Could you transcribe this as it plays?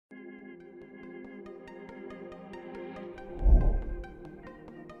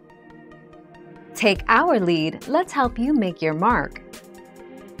Take our lead, let's help you make your mark.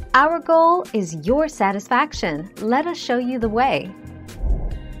 Our goal is your satisfaction. Let us show you the way.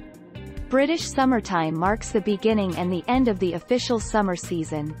 British summertime marks the beginning and the end of the official summer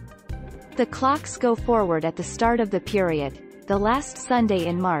season. The clocks go forward at the start of the period, the last Sunday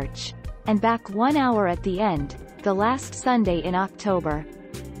in March, and back 1 hour at the end, the last Sunday in October.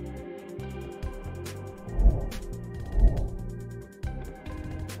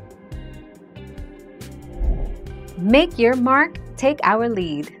 Make your mark, take our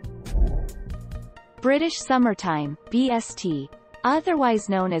lead. British summertime, BST, otherwise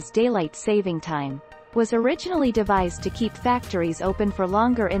known as daylight saving time, was originally devised to keep factories open for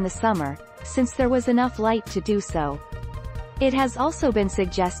longer in the summer, since there was enough light to do so. It has also been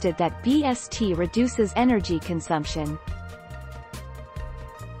suggested that BST reduces energy consumption.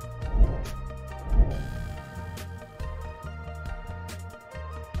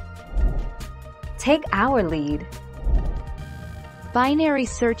 Take our lead. Binary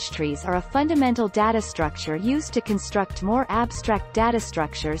search trees are a fundamental data structure used to construct more abstract data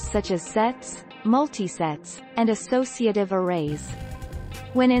structures such as sets, multisets, and associative arrays.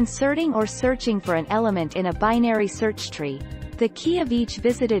 When inserting or searching for an element in a binary search tree, the key of each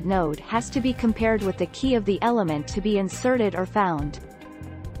visited node has to be compared with the key of the element to be inserted or found.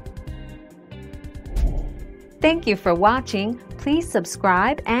 Thank you for watching. Please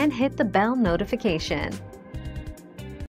subscribe and hit the bell notification.